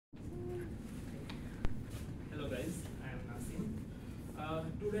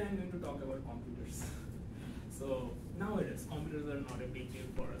Today I'm going to talk about computers. So nowadays computers are not a big deal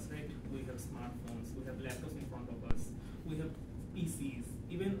for us, right? We have smartphones, we have laptops in front of us, we have PCs,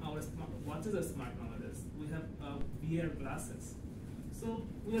 even our watches are smart nowadays. We have VR glasses. So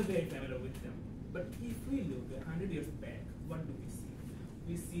we are very familiar with them. But if we look 100 years back, what do we see?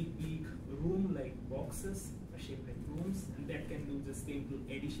 We see big room-like boxes shaped like rooms, and that can do just simple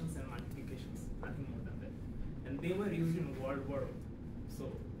additions and multiplications, nothing more than that. And they were used in World War. So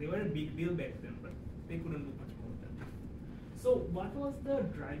they were a big deal back then, but they couldn't do much more than that. So what was the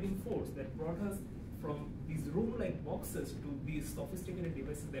driving force that brought us from these room-like boxes to these sophisticated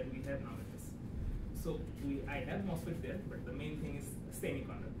devices that we have nowadays? So I have MOSFET there, but the main thing is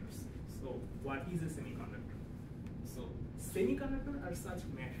semiconductors. So what is a semiconductor? So semiconductors are such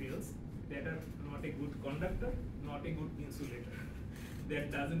materials that are not a good conductor, not a good insulator.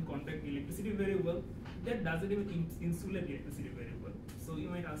 That doesn't conduct electricity very well, that doesn't even insulate electricity very well. So you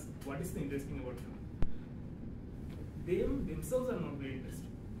might ask, what is so interesting about them? They themselves are not very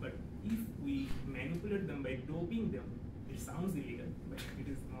interesting, but if we manipulate them by doping them, it sounds illegal, but it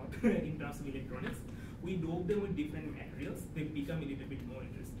is not in terms of electronics. We dope them with different materials, they become a little bit more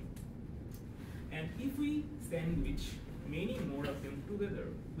interesting. And if we sandwich many more of them together,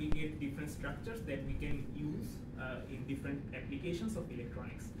 we get different structures that we can use in different applications of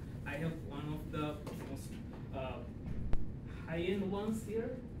electronics. I have one of the most high-end ones here,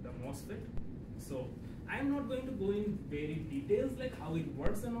 the MOSFET. So I'm not going to go in very details like how it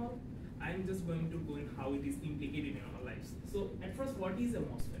works and all. I'm just going to go in how it is implicated in our lives. So at first, what is a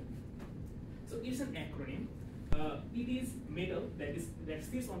MOSFET? So it's an acronym. It is metal that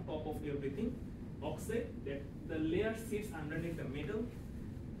sits on top of everything. Oxide, that the layer sits underneath the metal.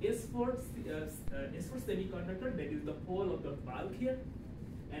 S for semiconductor, that is the pole of the bulk here.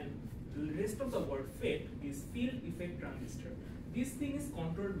 And the rest of the word FET is field effect transistor. This thing is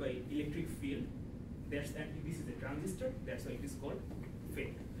controlled by electric field. This is a transistor, that's why it is called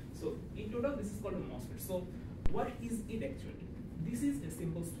FET. So in total, this is called a MOSFET. So what is it actually? This is a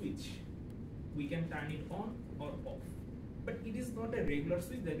simple switch. We can turn it on or off. But it is not a regular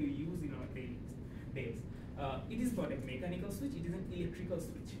switch that we use in our daily days. It is not a mechanical switch, it is an electrical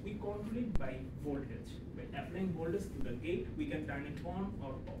switch. We control it by voltage. By applying voltage to the gate, we can turn it on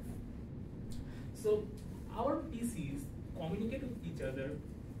or off. So our PCs communicate with each other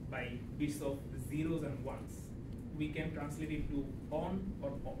by bits of zeros and ones. We can translate it to on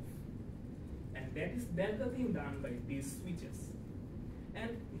or off. And that's the thing done by these switches.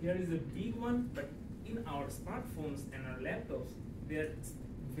 And here is a big one, but in our smartphones and our laptops, there are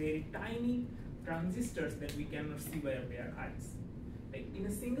very tiny transistors that we cannot see by our bare eyes. Like in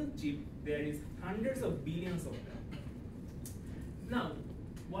a single chip, there is hundreds of billions of them. Now,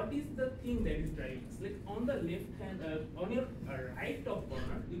 what is the thing that is driving us? Like on the left hand, on your right top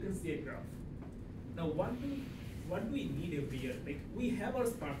corner, you can see a graph. Now, what do we need every year? Like we have our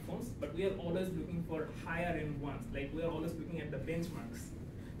smartphones, but we are always looking for higher end ones. Like we are always looking at the benchmarks.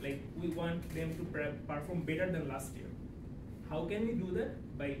 Like we want them to perform better than last year. How can we do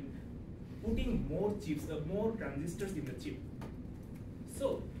that? By putting more chips, more transistors in the chip.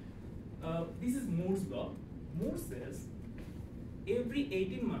 So this is Moore's law. Moore says every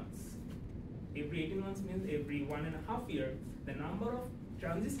 18 months means every 1.5 years, the number of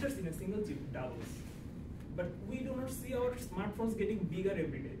transistors in a single chip doubles. But we do not see our smartphones getting bigger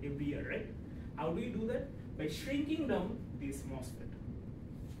every year, right? How do we do that? By shrinking down this MOSFET.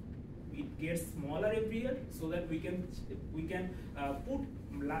 It gets smaller every year so that we can put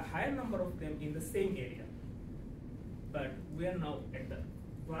higher number of them in the same area. But we are now at the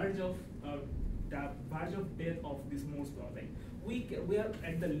verge of death of this Moore's law. Like we are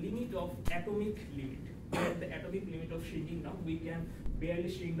at the limit of atomic limit. We are at the atomic limit of shrinking down. We can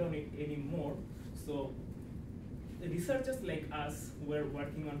barely shrink down it anymore. So researchers like us who are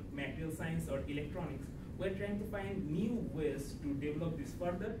working on material science or electronics, we're trying to find new ways to develop this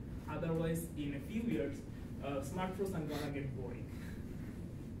further. Otherwise, in a few years, smartphones are gonna get boring.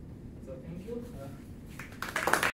 So thank you.